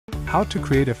How to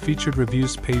create a featured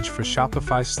reviews page for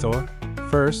Shopify store?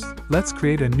 First, let's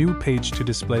create a new page to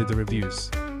display the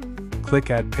reviews. Click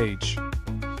Add Page.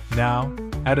 Now,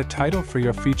 add a title for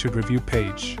your featured review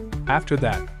page. After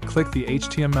that, click the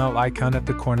HTML icon at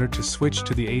the corner to switch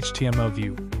to the HTML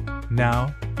view.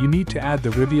 Now, you need to add the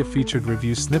Ryviu featured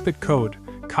review snippet code.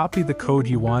 Copy the code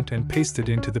you want and paste it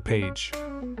into the page.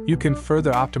 You can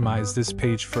further optimize this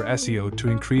page for SEO to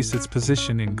increase its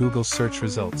position in Google search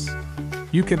results.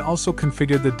 You can also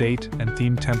configure the date and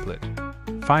theme template.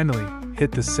 Finally,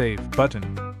 hit the Save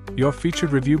button. Your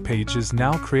featured review page is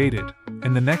now created.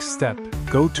 In the next step,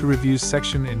 go to Reviews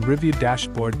section in Ryviu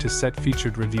dashboard to set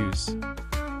featured reviews.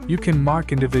 You can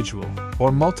mark individual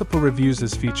or multiple reviews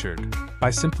as featured by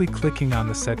simply clicking on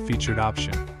the Set Featured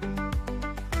option.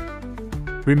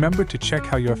 Remember to check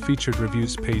how your featured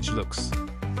reviews page looks.